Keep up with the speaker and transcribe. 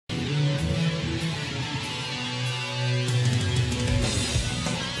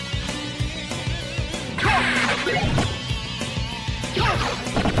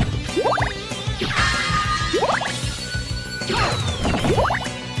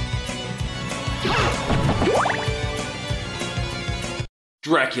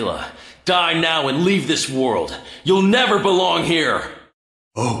Dracula, die now and leave this world. You'll never belong here.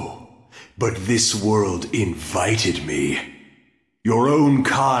 Oh, but this world invited me. Your own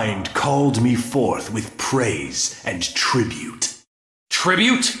kind called me forth with praise and tribute.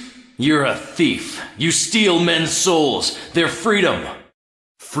 Tribute? You're a thief. You steal men's souls, their freedom.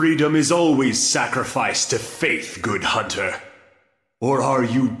 Freedom is always sacrificed to faith, good hunter. Or are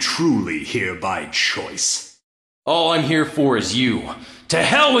you truly here by choice? All I'm here for is you. To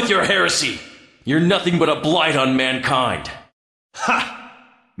hell with your heresy! You're nothing but a blight on mankind. Ha!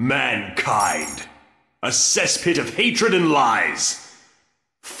 Mankind! A cesspit of hatred and lies!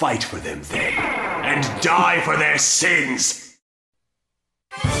 Fight for them then, and die for their sins!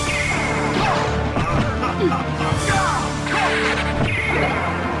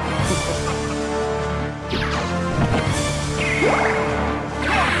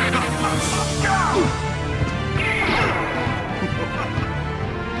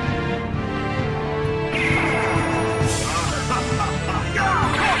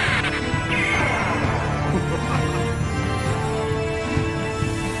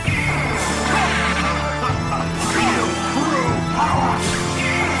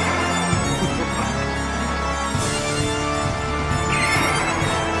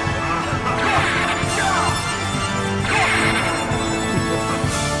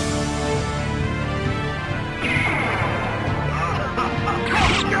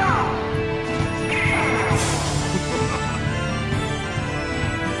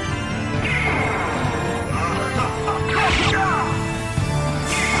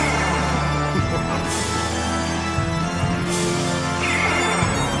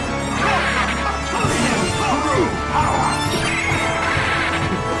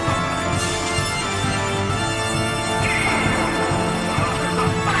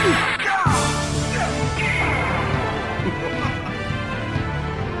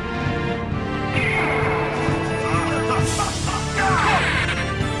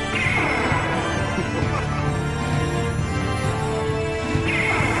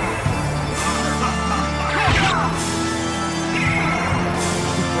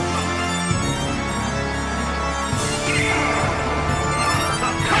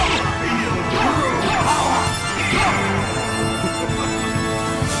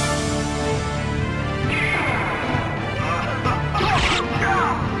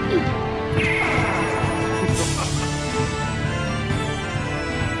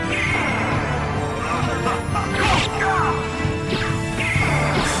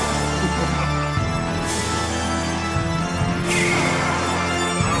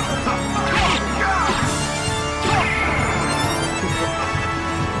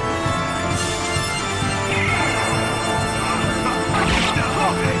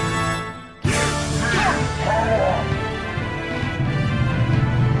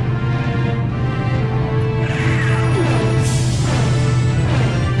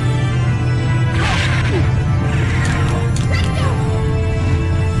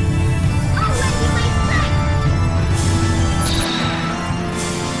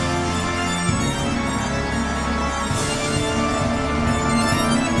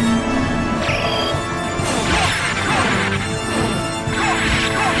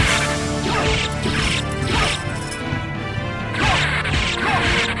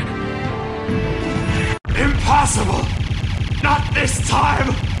 Impossible! Not this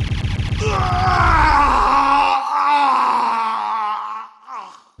time!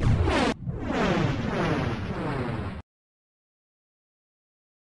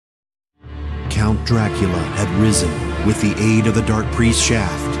 Count Dracula had risen with the aid of the Dark Priest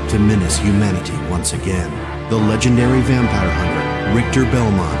Shaft to menace humanity once again. The legendary vampire hunter, Richter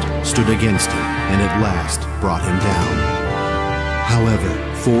Belmont, stood against him and at last brought him down.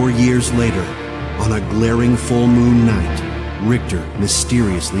 However, 4 years later, on a glaring full moon night, Richter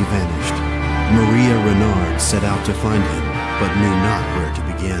mysteriously vanished. Maria Renard set out to find him, but knew not where to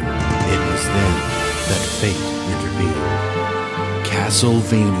begin. It was then that fate intervened.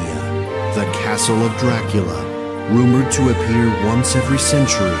 Castlevania, the castle of Dracula, rumored to appear once every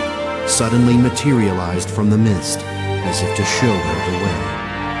century, suddenly materialized from the mist, as if to show her the way.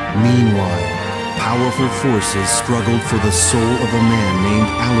 Meanwhile, powerful forces struggled for the soul of a man named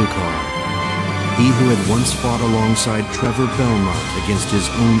Alucard. He who had once fought alongside Trevor Belmont against his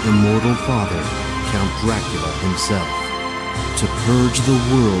own immortal father, Count Dracula himself. To purge the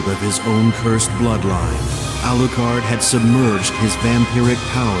world of his own cursed bloodline, Alucard had submerged his vampiric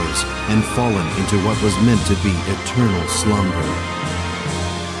powers and fallen into what was meant to be eternal slumber.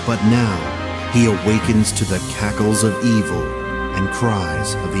 But now, he awakens to the cackles of evil and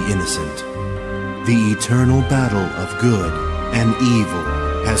cries of the innocent. The eternal battle of good and evil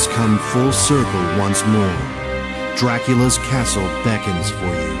has come full circle once more. Dracula's castle beckons for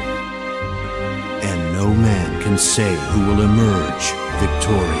you, and no man can say who will emerge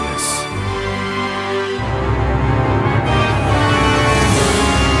victorious.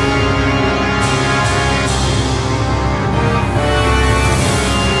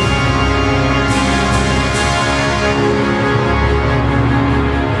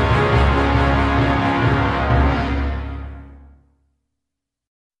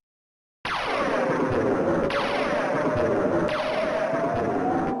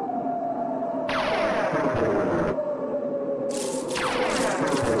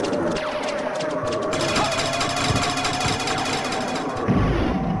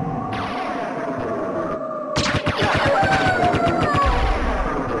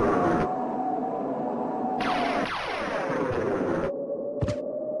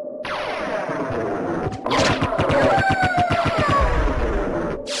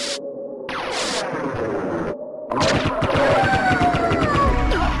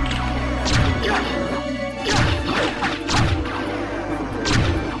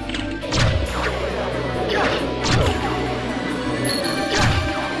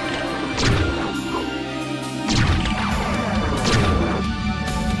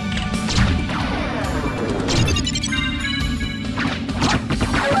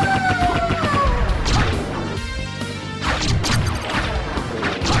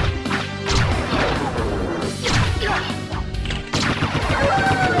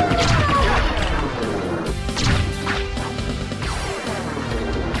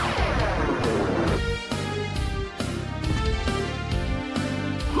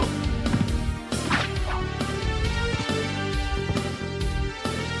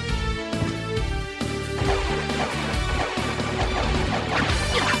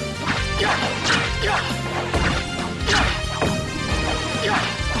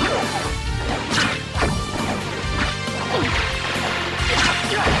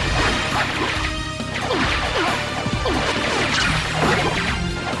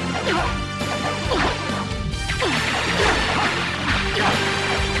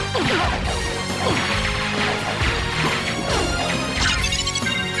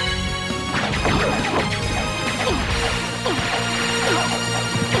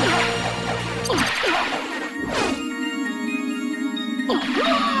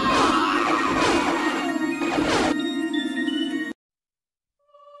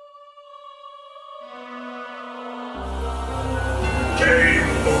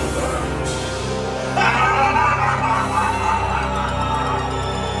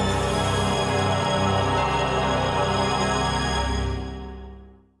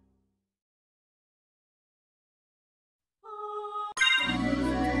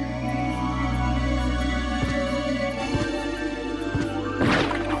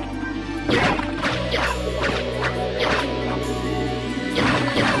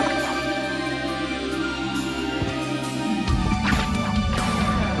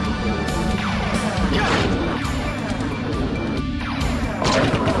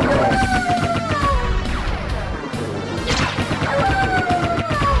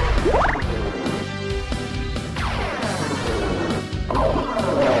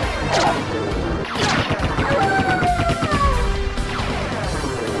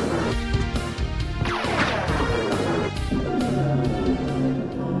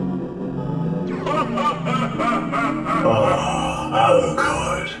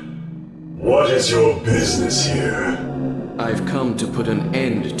 Alucard, what is your business here? I've come to put an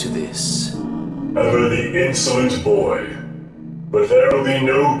end to this. Ever the insolent boy. But there will be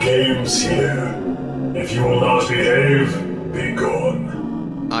no games here. If you will not behave, be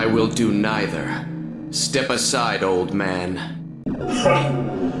gone. I will do neither. Step aside, old man.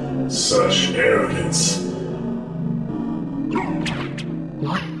 Ha! Such arrogance.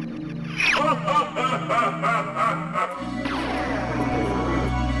 What?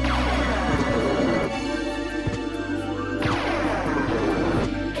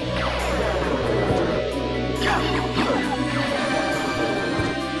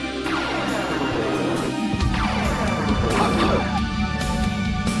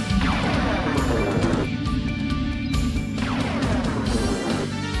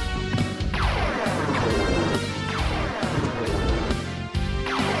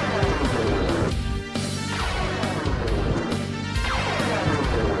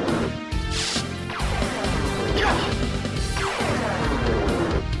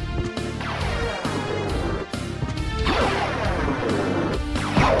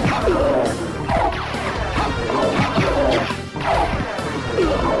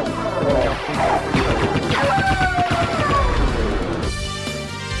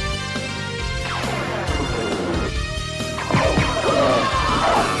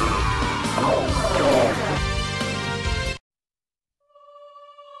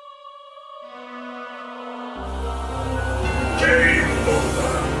 Game over.